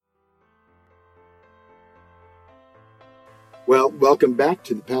Well, welcome back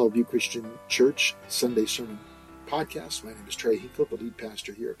to the Powell View Christian Church Sunday Sermon Podcast. My name is Trey Hinkle, the lead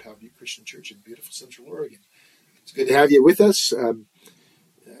pastor here at Powell View Christian Church in beautiful Central Oregon. It's good to have you with us.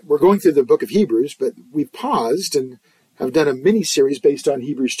 We're going through the book of Hebrews, but we've paused and have done a mini-series based on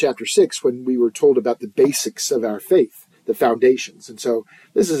Hebrews chapter 6 when we were told about the basics of our faith, the foundations. And so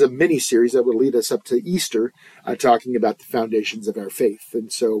this is a mini-series that will lead us up to Easter, talking about the foundations of our faith.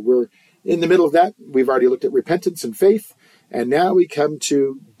 And so we're in the middle of that. We've already looked at repentance and faith. And now we come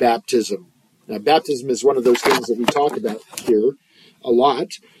to baptism. Now, baptism is one of those things that we talk about here a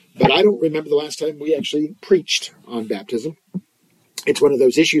lot, but I don't remember the last time we actually preached on baptism. It's one of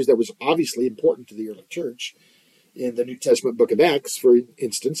those issues that was obviously important to the early church. In the New Testament book of Acts, for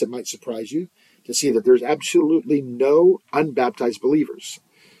instance, it might surprise you to see that there's absolutely no unbaptized believers.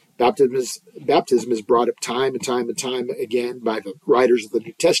 Baptism is brought up time and time again by the writers of the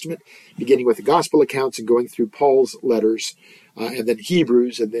New Testament, beginning with the gospel accounts and going through Paul's letters, and then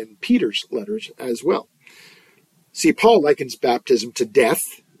Hebrews, and then Peter's letters as well. See, Paul likens baptism to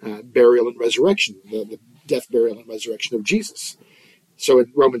death, burial, and resurrection, the death, burial, and resurrection of Jesus. So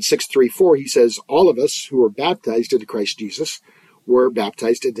in Romans 6:3-4, he says, all of us who were baptized into Christ Jesus were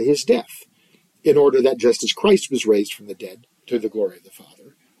baptized into his death, in order that just as Christ was raised from the dead to the glory of the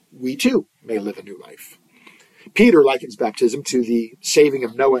Father, we too may live a new life. Peter likens baptism to the saving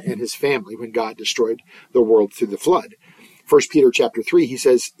of Noah and his family when God destroyed the world through the flood. 1 Peter chapter 3, he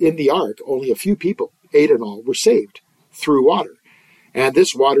says, in the ark, only a few people, 8 in all, were saved through water. And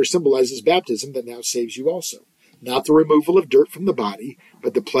this water symbolizes baptism that now saves you also. Not the removal of dirt from the body,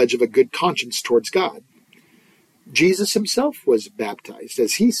 but the pledge of a good conscience towards God. Jesus himself was baptized,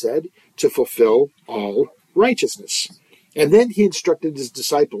 as he said, to fulfill all righteousness. And then he instructed his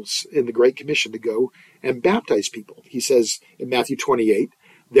disciples in the Great Commission to go and baptize people. He says in Matthew 28,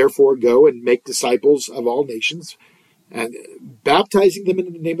 therefore go and make disciples of all nations, and baptizing them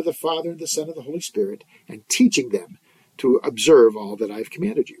in the name of the Father and the Son and the Holy Spirit, and teaching them to observe all that I've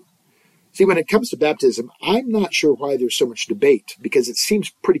commanded you. See, when it comes to baptism, I'm not sure why there's so much debate, because it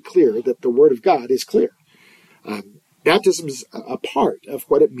seems pretty clear that the Word of God is clear. Baptism is a part of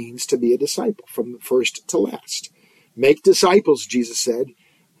what it means to be a disciple, from first to last. Make disciples, Jesus said,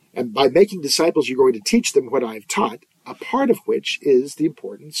 and by making disciples, you're going to teach them what I've taught, a part of which is the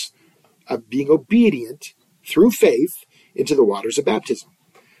importance of being obedient through faith into the waters of baptism.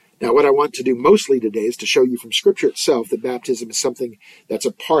 Now, what I want to do mostly today is to show you from Scripture itself that baptism is something that's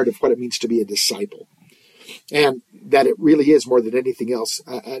a part of what it means to be a disciple, and that it really is, more than anything else,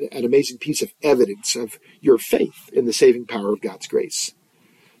 an amazing piece of evidence of your faith in the saving power of God's grace.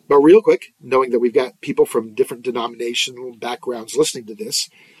 But real quick, knowing that we've got people from different denominational backgrounds listening to this,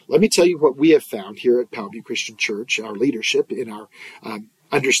 let me tell you what we have found here at Powell View Christian Church, our leadership, in our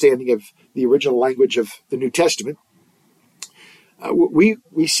understanding of the original language of the New Testament. We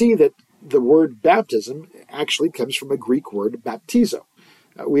see that the word baptism actually comes from a Greek word, baptizo.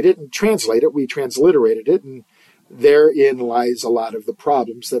 We didn't translate it, we transliterated it, and therein lies a lot of the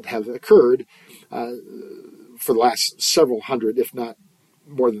problems that have occurred for the last several hundred, if not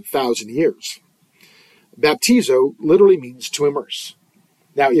more than 1,000 years. Baptizo literally means to immerse.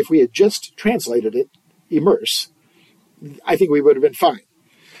 Now, if we had just translated it, immerse, I think we would have been fine.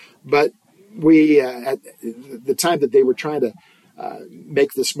 But we, at the time that they were trying to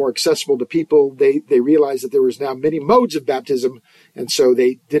make this more accessible to people, they realized that there was now many modes of baptism, and so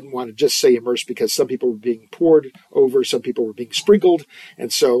they didn't want to just say immerse, because some people were being poured over, some people were being sprinkled,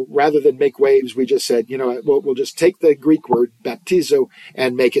 and so rather than make waves, we just said, we'll just take the Greek word baptizo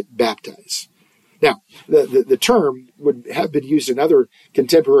and make it baptize. Now, the term would have been used in other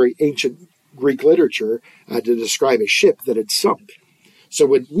contemporary ancient Greek literature to describe a ship that had sunk. So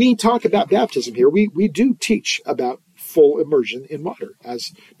when we talk about baptism here, we do teach about full immersion in water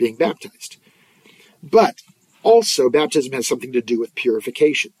as being baptized. But also, baptism has something to do with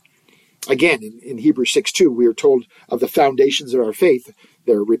purification. Again, in Hebrews 6:2, we are told of the foundations of our faith.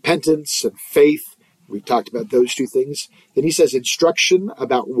 They're repentance and faith. We talked about those two things. Then he says instruction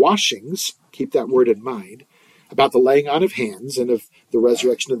about washings, keep that word in mind, about the laying on of hands and of the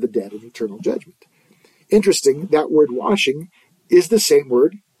resurrection of the dead and eternal judgment. Interesting, that word washing is the same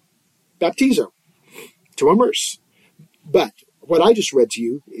word, baptizo, to immerse. But what I just read to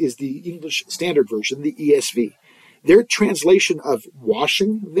you is the English Standard Version, the ESV. Their translation of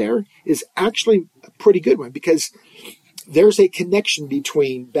washing there is actually a pretty good one, because there's a connection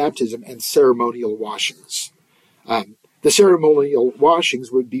between baptism and ceremonial washings. The ceremonial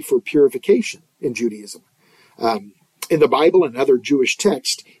washings would be for purification in Judaism. In the Bible and other Jewish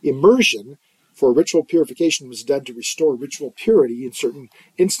texts, immersion for ritual purification was done to restore ritual purity in certain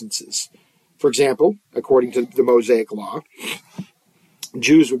instances. For example, according to the Mosaic law,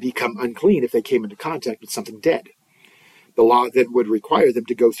 Jews would become unclean if they came into contact with something dead. The law then would require them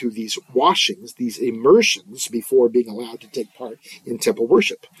to go through these washings, these immersions, before being allowed to take part in temple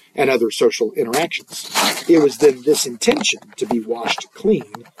worship and other social interactions. It was then this intention to be washed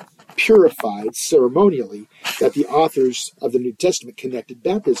clean, purified ceremonially, that the authors of the New Testament connected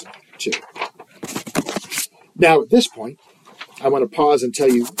baptism to. Now, at this point, I want to pause and tell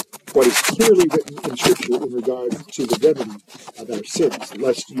you what is clearly written in Scripture in regard to the remedy of our sins,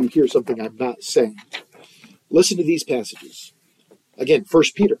 lest you hear something I'm not saying. Listen to these passages. Again, 1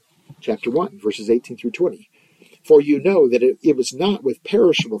 Peter chapter 1, verses 18 through 20. For you know that it was not with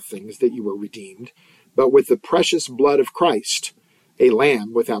perishable things that you were redeemed, but with the precious blood of Christ, a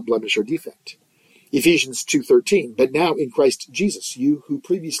lamb without blemish or defect. Ephesians 2:13. But now in Christ Jesus, you who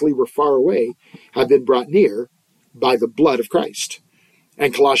previously were far away have been brought near by the blood of Christ.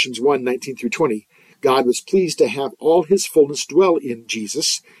 And Colossians 1:19 through 20. God was pleased to have all his fullness dwell in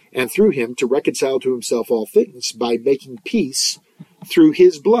Jesus, and through him to reconcile to himself all things by making peace through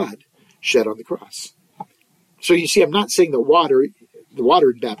his blood shed on the cross. So you see, I'm not saying that the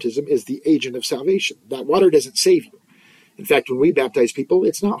water in baptism is the agent of salvation. That water doesn't save you. In fact, when we baptize people,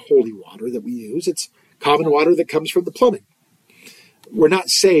 it's not holy water that we use. It's common water that comes from the plumbing. We're not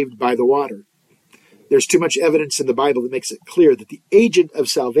saved by the water. There's too much evidence in the Bible that makes it clear that the agent of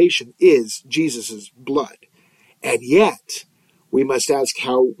salvation is Jesus' blood. And yet, we must ask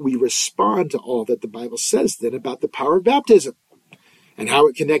how we respond to all that the Bible says then about the power of baptism and how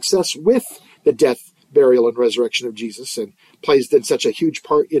it connects us with the death, burial, and resurrection of Jesus and plays then such a huge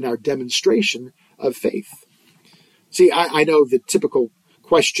part in our demonstration of faith. See, I know the typical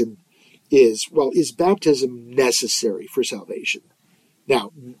question is, well, is baptism necessary for salvation?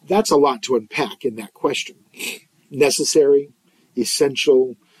 Now, that's a lot to unpack in that question. Necessary,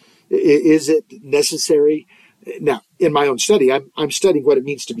 essential, is it necessary? Now, in my own study, I'm studying what it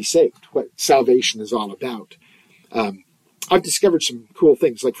means to be saved, what salvation is all about. I've discovered some cool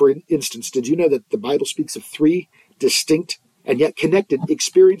things. Like, for instance, did you know that the Bible speaks of 3 distinct and yet connected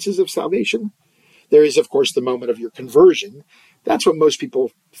experiences of salvation? There is, of course, the moment of your conversion. That's what most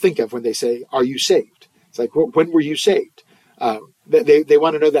people think of when they say, are you saved? It's like, well, when were you saved? They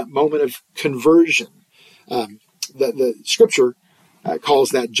want to know that moment of conversion. The Scripture calls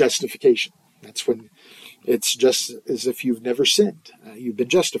that justification. That's when it's just as if you've never sinned. You've been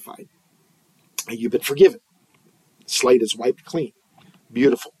justified. You've been forgiven. Slate is wiped clean.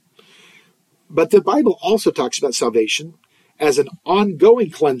 Beautiful. But the Bible also talks about salvation as an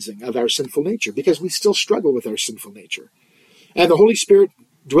ongoing cleansing of our sinful nature, because we still struggle with our sinful nature. And the Holy Spirit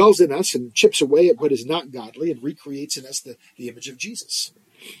dwells in us and chips away at what is not godly and recreates in us the image of Jesus.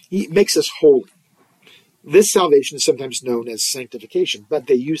 He makes us holy. This salvation is sometimes known as sanctification, but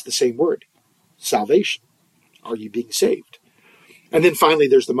they use the same word, salvation. Are you being saved? And then finally,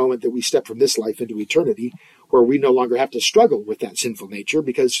 there's the moment that we step from this life into eternity, where we no longer have to struggle with that sinful nature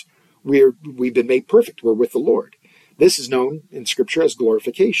because we've been made perfect. We're with the Lord. This is known in Scripture as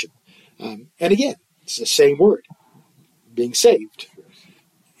glorification. And again, it's the same word, being saved.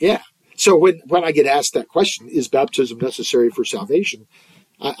 Yeah. So when I get asked that question, is baptism necessary for salvation?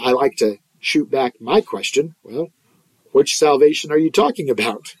 I like to shoot back my question. Well, which salvation are you talking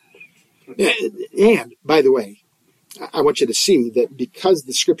about? And by the way, I want you to see that because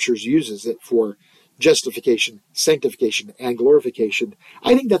the Scriptures uses it for justification, sanctification, and glorification,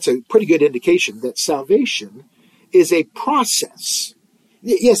 I think that's a pretty good indication that salvation is a process.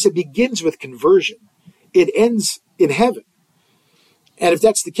 Yes, it begins with conversion. It ends in heaven. And if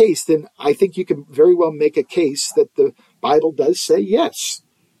that's the case, then I think you can very well make a case that the Bible does say, yes,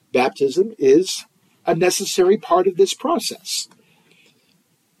 baptism is a necessary part of this process.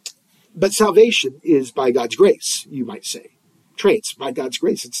 But salvation is by God's grace, you might say. Trey, it's by God's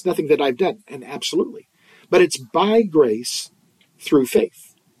grace. It's nothing that I've done, and absolutely. But it's by grace through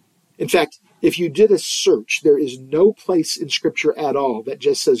faith. In fact, if you did a search, there is no place in Scripture at all that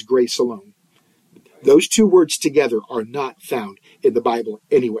just says grace alone. Those two words together are not found in the Bible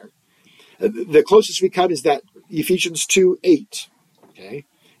anywhere. The closest we come is that Ephesians 2:8. Okay?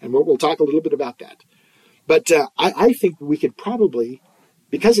 And we'll talk a little bit about that. But I think we could probably,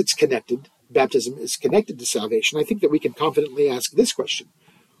 because it's connected, baptism is connected to salvation, I think that we can confidently ask this question.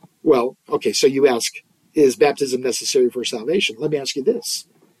 Well, okay, so you ask, is baptism necessary for salvation? Let me ask you this.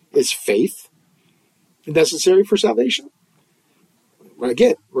 Is faith necessary for salvation? Well,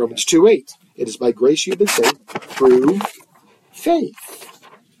 again, Romans 2:8. It is by grace you've been saved through faith.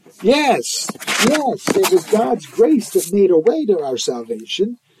 Yes, it was God's grace that made a way to our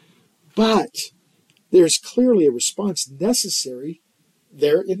salvation, but there's clearly a response necessary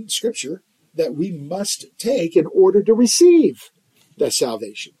there in Scripture that we must take in order to receive the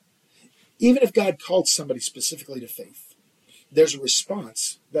salvation. Even if God called somebody specifically to faith, there's a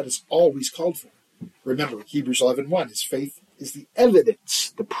response that is always called for. Remember, Hebrews 11:1, his faith is the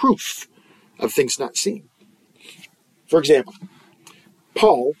evidence, the proof of things not seen. For example,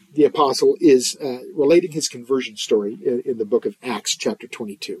 Paul, the apostle, is relating his conversion story in the book of Acts, chapter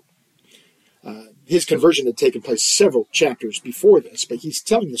 22. His conversion had taken place several chapters before this, but he's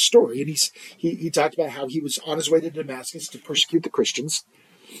telling the story, and he talked about how he was on his way to Damascus to persecute the Christians,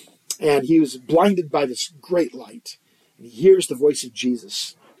 and he was blinded by this great light. And he hears the voice of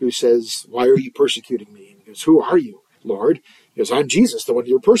Jesus, who says, "Why are you persecuting me?" And he goes, "Who are you, Lord?" He goes, "I'm Jesus, the one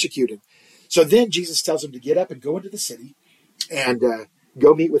you're persecuting." So then Jesus tells him to get up and go into the city and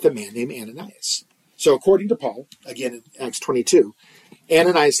go meet with a man named Ananias. So according to Paul, again in Acts 22,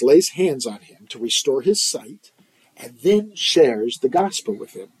 Ananias lays hands on him to restore his sight and then shares the gospel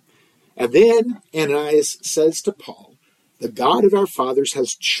with him. And then Ananias says to Paul, "The God of our fathers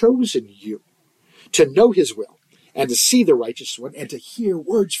has chosen you to know his will and to see the righteous one and to hear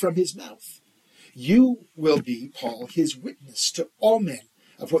words from his mouth. You will be, Paul, his witness to all men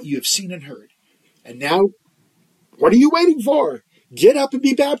of what you have seen and heard. And now, what are you waiting for? Get up and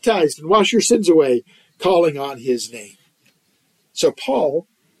be baptized and wash your sins away, calling on his name." So Paul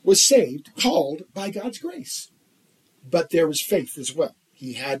was saved, called by God's grace. But there was faith as well.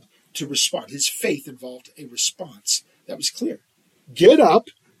 He had to respond. His faith involved a response that was clear. Get up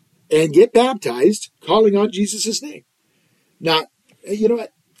and get baptized, calling on Jesus' name. Not, you know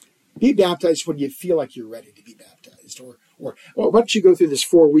what? Be baptized when you feel like you're ready to be baptized. Or why don't you go through this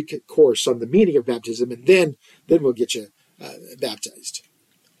 4-week course on the meaning of baptism, and then we'll get you baptized.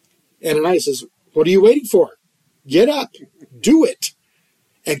 Ananias says, "What are you waiting for? Get up, do it,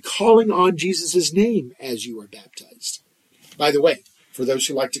 and calling on Jesus' name as you are baptized." By the way, for those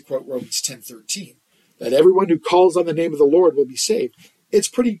who like to quote Romans 10:13, that everyone who calls on the name of the Lord will be saved, it's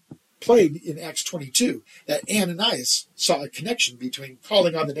pretty plain in Acts 22 that Ananias saw a connection between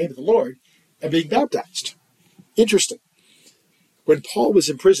calling on the name of the Lord and being baptized. Interesting. When Paul was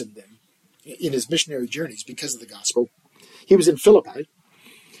imprisoned then, in his missionary journeys because of the gospel, he was in Philippi.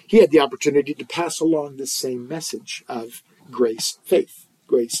 He had the opportunity to pass along this same message of grace, faith,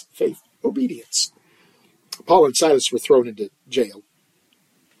 obedience. Paul and Silas were thrown into jail.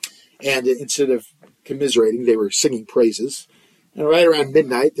 And instead of commiserating, they were singing praises. And right around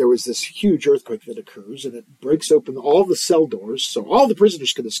midnight, there was this huge earthquake that occurs, and it breaks open all the cell doors, so all the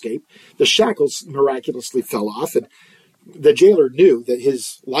prisoners could escape. The shackles miraculously fell off, and the jailer knew that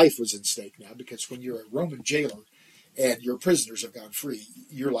his life was in stake now, because when you're a Roman jailer and your prisoners have gone free,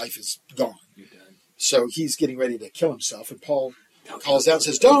 your life is gone. So he's getting ready to kill himself, and Paul calls out and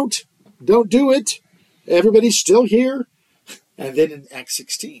says, Don't do it. Everybody's still here. And then in Acts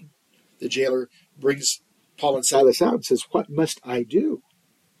 16, the jailer brings Paul and Silas out and says, "What must I do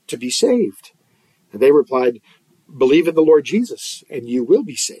to be saved?" And they replied, "Believe in the Lord Jesus, and you will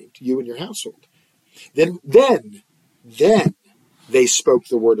be saved, you and your household." Then they spoke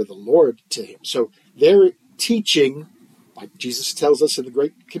the word of the Lord to him. So they're teaching, like Jesus tells us in the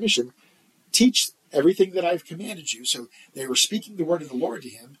Great Commission, teach everything that I've commanded you. So they were speaking the word of the Lord to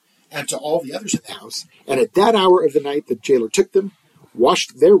him and to all the others in the house. And at that hour of the night, the jailer took them,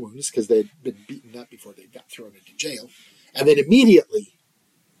 washed their wounds because they had been beaten up before they got thrown into jail. And then immediately,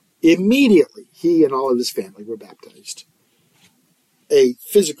 he and all of his family were baptized. A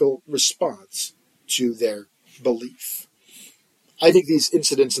physical response to their belief. I think these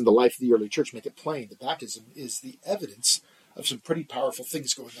incidents in the life of the early church make it plain that baptism is the evidence of some pretty powerful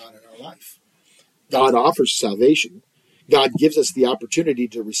things going on in our life. God offers salvation. God gives us the opportunity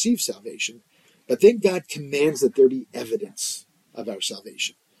to receive salvation. But then God commands that there be evidence of our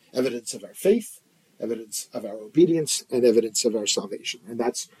salvation, evidence of our faith, evidence of our obedience, and evidence of our salvation. And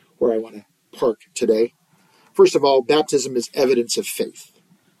that's where I want to park today. First of all, baptism is evidence of faith.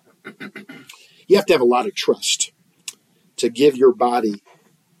 You have to have a lot of trust to give your body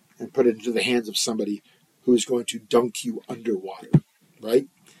and put it into the hands of somebody who is going to dunk you underwater, right?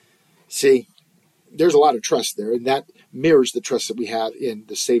 See, there's a lot of trust there, and that mirrors the trust that we have in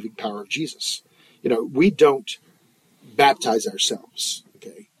the saving power of Jesus. We don't baptize ourselves,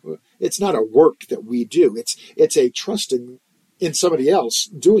 okay? It's not a work that we do. It's a trusting in somebody else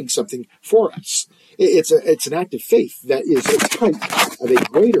doing something for us. It's an act of faith that is a type of a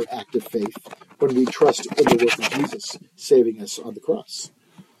greater act of faith when we trust in the work of Jesus saving us on the cross.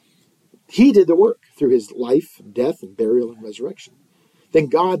 He did the work through his life, death, and burial and resurrection. Then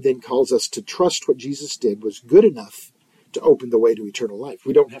God calls us to trust what Jesus did was good enough to open the way to eternal life.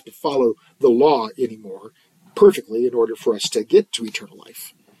 We don't have to follow the law anymore perfectly in order for us to get to eternal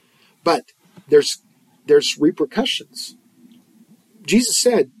life. But there's repercussions. Jesus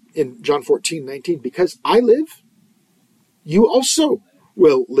said in John 14:19, because I live, you also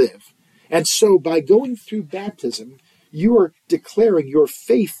will live. And so by going through baptism, you are declaring your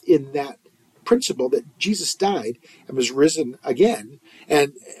faith in that principle that Jesus died and was risen again.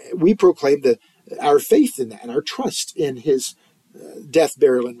 And we proclaim our faith in that and our trust in his death,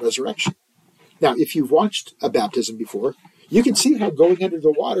 burial, and resurrection. Now, if you've watched a baptism before, you can see how going under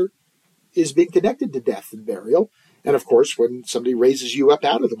the water is being connected to death and burial. And of course, when somebody raises you up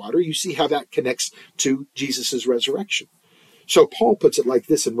out of the water, you see how that connects to Jesus' resurrection. So Paul puts it like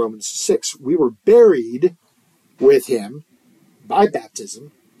this in Romans 6. We were buried with him by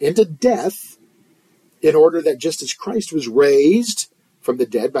baptism into death, in order that just as Christ was raised from the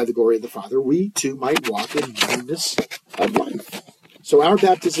dead by the glory of the Father, we too might walk in newness of life. So our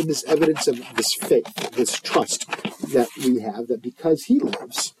baptism is evidence of this faith, this trust that we have, that because he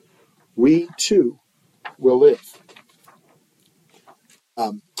lives, we too will live.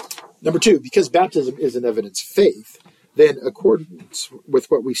 Number two, because baptism is an evidence of faith, then accordance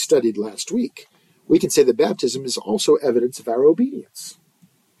with what we studied last week, we can say that baptism is also evidence of our obedience.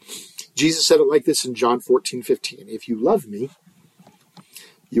 Jesus said it like this in John 14:15. If you love me,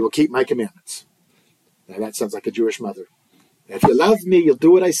 you will keep my commandments. Now that sounds like a Jewish mother. If you love me, you'll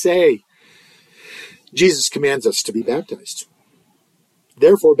do what I say. Jesus commands us to be baptized.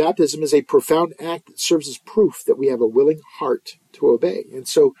 Therefore, baptism is a profound act that serves as proof that we have a willing heart to obey. And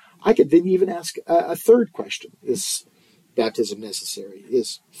so I could then even ask a third question. Is baptism necessary?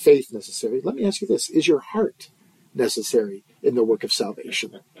 Is faith necessary? Let me ask you this. Is your heart necessary in the work of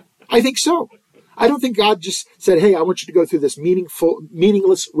salvation? I think so. I don't think God just said, hey, I want you to go through this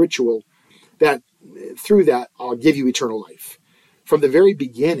meaningless ritual that through that I'll give you eternal life. From the very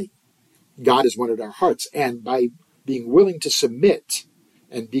beginning, God has wanted our hearts. And by being willing to submit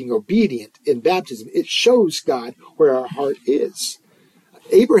and being obedient in baptism, it shows God where our heart is.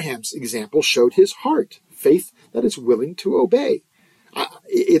 Abraham's example showed his heart, faith that is willing to obey.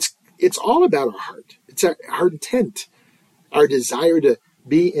 It's all about our heart. It's our intent, our desire to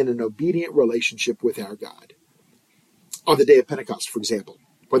be in an obedient relationship with our God. On the day of Pentecost, for example,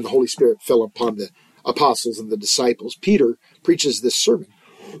 when the Holy Spirit fell upon the apostles and the disciples, Peter preaches this sermon.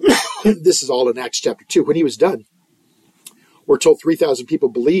 This is all in Acts chapter 2. When he was done, we're told 3,000 people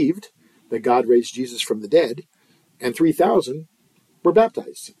believed that God raised Jesus from the dead, and 3,000 were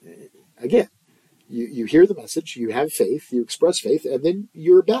baptized. Again, you hear the message, you have faith, you express faith, and then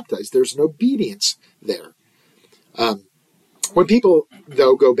you're baptized. There's an obedience there. When people,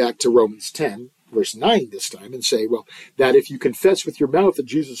 though, go back to Romans 10, verse 9 this time, and say, well, that if you confess with your mouth that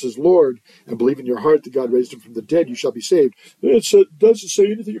Jesus is Lord and believe in your heart that God raised him from the dead, you shall be saved. It doesn't say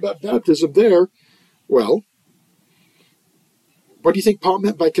anything about baptism there. Well, what do you think Paul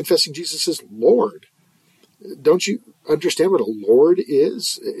meant by confessing Jesus as Lord? Don't you understand what a Lord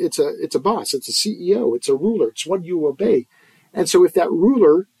is? It's a boss. It's a CEO. It's a ruler. It's one you obey. And so if that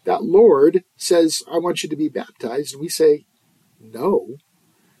ruler, that Lord, says, I want you to be baptized, and we say, no,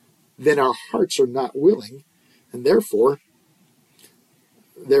 then our hearts are not willing, and therefore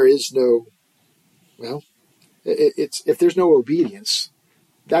there is no, well, if there's no obedience,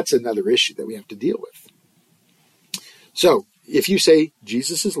 that's another issue that we have to deal with. So if you say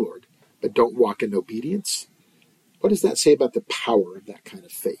Jesus is Lord, but don't walk in obedience, what does that say about the power of that kind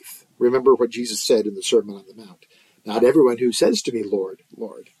of faith? Remember what Jesus said in the Sermon on the Mount. Not everyone who says to me, Lord,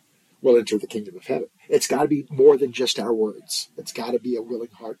 Lord, will enter the kingdom of heaven. It's got to be more than just our words. It's got to be a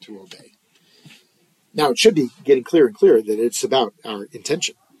willing heart to obey. Now, it should be getting clearer and clearer that it's about our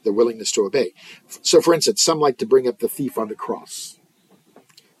intention, the willingness to obey. So, for instance, some like to bring up the thief on the cross,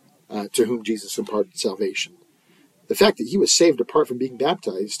 to whom Jesus imparted salvation. The fact that he was saved apart from being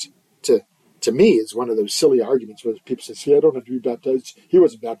baptized, to me, is one of those silly arguments where people say, see, I don't have to be baptized. He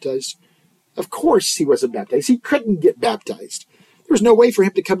wasn't baptized. Of course he wasn't baptized. He couldn't get baptized. There was no way for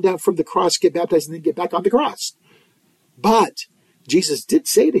him to come down from the cross, get baptized, and then get back on the cross. But Jesus did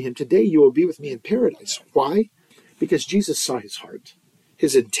say to him, today you will be with me in paradise. Why? Because Jesus saw his heart,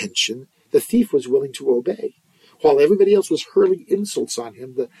 his intention. The thief was willing to obey. While everybody else was hurling insults on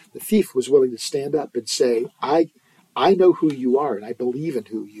him, the thief was willing to stand up and say, I know who you are, and I believe in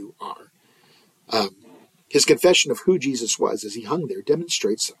who you are. His confession of who Jesus was as he hung there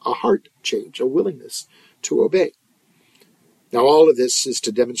demonstrates a heart change, a willingness to obey. Now, all of this is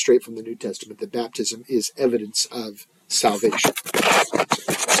to demonstrate from the New Testament that baptism is evidence of salvation.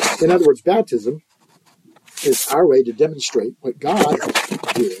 In other words, baptism is our way to demonstrate what God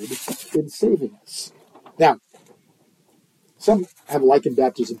did in saving us. Now, some have likened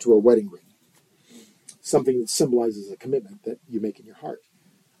baptism to a wedding ring, something that symbolizes a commitment that you make in your heart.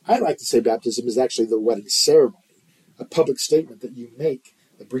 I like to say baptism is actually the wedding ceremony, a public statement that you make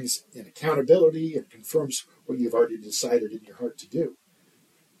that brings in accountability and confirms what you've already decided in your heart to do.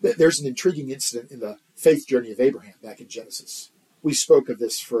 There's an intriguing incident in the faith journey of Abraham back in Genesis. We spoke of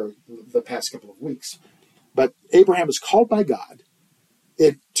this for the past couple of weeks. But Abraham was called by God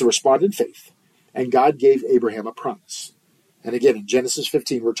to respond in faith, and God gave Abraham a promise. And again, in Genesis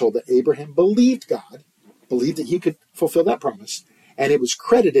 15, we're told that Abraham believed God, believed that he could fulfill that promise, and it was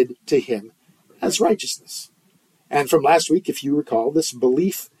credited to him as righteousness. And from last week, if you recall, this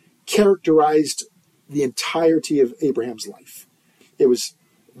belief characterized the entirety of Abraham's life. It was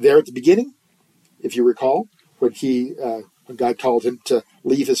there at the beginning, if you recall, when God called him to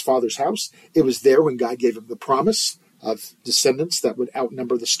leave his father's house. It was there when God gave him the promise of descendants that would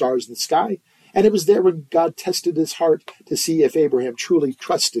outnumber the stars in the sky. And it was there when God tested his heart to see if Abraham truly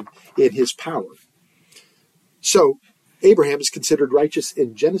trusted in his power. So Abraham is considered righteous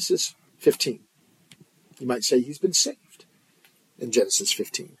in Genesis 15. You might say he's been saved in Genesis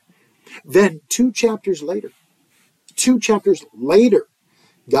 15. Then two chapters later,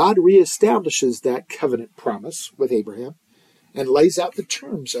 God reestablishes that covenant promise with Abraham and lays out the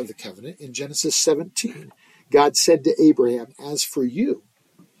terms of the covenant in Genesis 17. God said to Abraham, "As for you,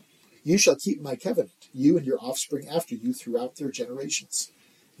 you shall keep my covenant, you and your offspring after you throughout their generations.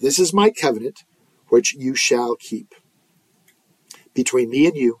 This is my covenant, which you shall keep between me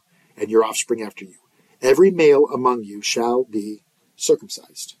and you and your offspring after you. Every male among you shall be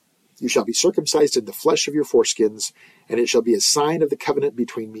circumcised. You shall be circumcised in the flesh of your foreskins, and it shall be a sign of the covenant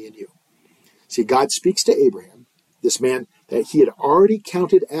between me and you." See, God speaks to Abraham, this man that he had already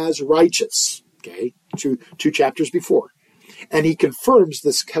counted as righteous, two chapters before. And he confirms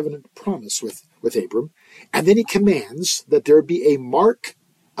this covenant promise with Abram. And then he commands that there be a mark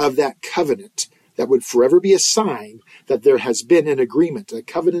of that covenant that would forever be a sign that there has been an agreement, a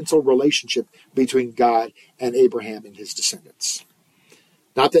covenantal relationship between God and Abraham and his descendants.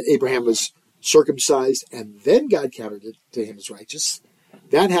 Not that Abraham was circumcised and then God counted it to him as righteous.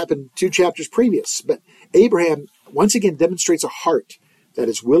 That happened 2 chapters previous. But Abraham once again demonstrates a heart that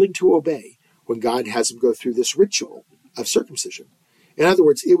is willing to obey when God has him go through this ritual of circumcision. In other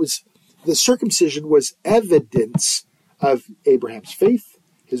words, the circumcision was evidence of Abraham's faith,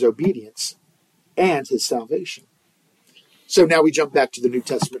 his obedience, and his salvation. So now we jump back to the New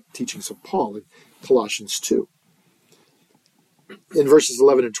Testament teachings of Paul in Colossians 2. In verses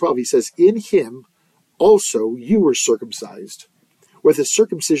 11 and 12, he says, "In him also you were circumcised, with a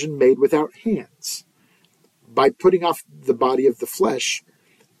circumcision made without hands, by putting off the body of the flesh,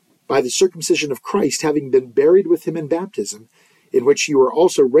 by the circumcision of Christ, having been buried with him in baptism, in which you were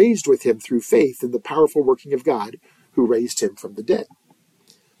also raised with him through faith in the powerful working of God, who raised him from the dead."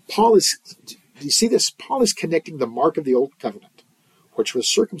 Do you see this? Paul is connecting the mark of the old covenant, which was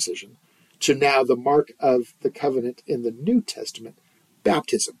circumcision, to now the mark of the covenant in the New Testament,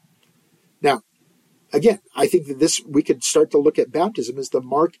 baptism. Now, again, I think that we could start to look at baptism as the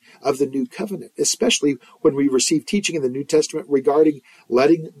mark of the new covenant, especially when we receive teaching in the New Testament regarding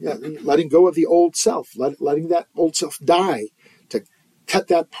letting go of the old self, letting that old self die, to cut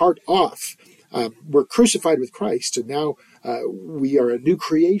that part off. We're crucified with Christ, and now we are a new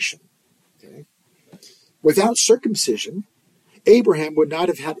creation. Okay? Without circumcision, Abraham would not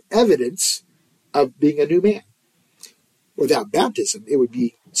have had evidence of being a new man. Without baptism, it would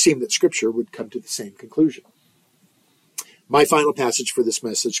seem that Scripture would come to the same conclusion. My final passage for this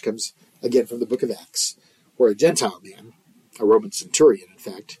message comes again from the book of Acts, where a Gentile man, a Roman centurion in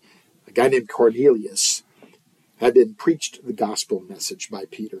fact, a guy named Cornelius, had been preached the gospel message by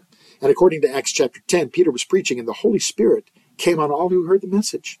Peter. And according to Acts chapter 10, Peter was preaching, and the Holy Spirit came on all who heard the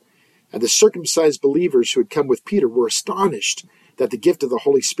message. And the circumcised believers who had come with Peter were astonished that the gift of the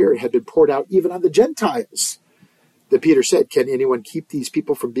Holy Spirit had been poured out even on the Gentiles. That Peter said, "Can anyone keep these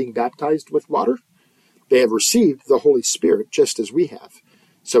people from being baptized with water? They have received the Holy Spirit just as we have."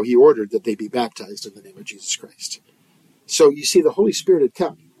 So he ordered that they be baptized in the name of Jesus Christ. So you see, the Holy Spirit had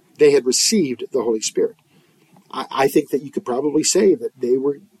come. They had received the Holy Spirit. I think that you could probably say that they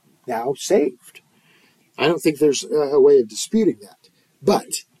were now saved. I don't think there's a way of disputing that.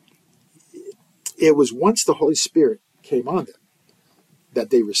 But it was once the Holy Spirit came on them, that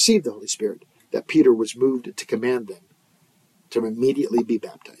they received the Holy Spirit, that Peter was moved to command them to immediately be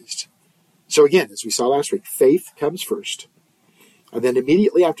baptized. So again, as we saw last week, faith comes first. And then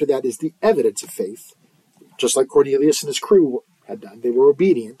immediately after that is the evidence of faith. Just like Cornelius and his crew had done. They were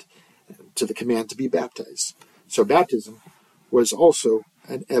obedient to the command to be baptized. So baptism was also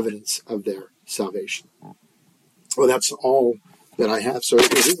an evidence of their salvation. Well, that's all that I have. So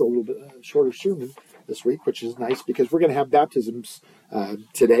it is a little bit shorter sermon this week, which is nice because we're going to have baptisms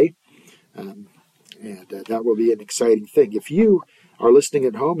today. And that will be an exciting thing. If you are listening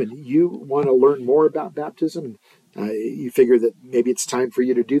at home and you want to learn more about baptism, you figure that maybe it's time for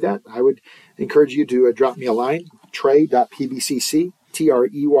you to do that, I would encourage you to drop me a line, trey.pbcc,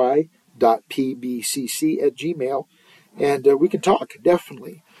 trey.pbcc@gmail, and we can talk,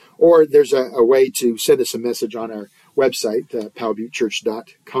 definitely. Or there's a way to send us a message on our website,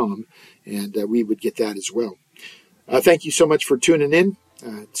 powellbuttechurch.com, and we would get that as well. Thank you so much for tuning in.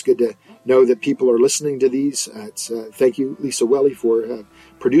 It's good to know that people are listening to these. Thank you, Lisa Welly, for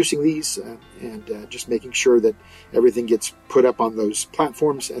producing these and just making sure that everything gets put up on those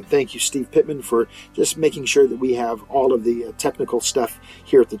platforms. And thank you, Steve Pittman, for just making sure that we have all of the technical stuff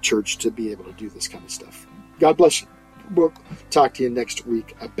here at the church to be able to do this kind of stuff. God bless you. We'll talk to you next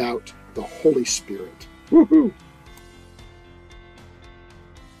week about the Holy Spirit. Woohoo!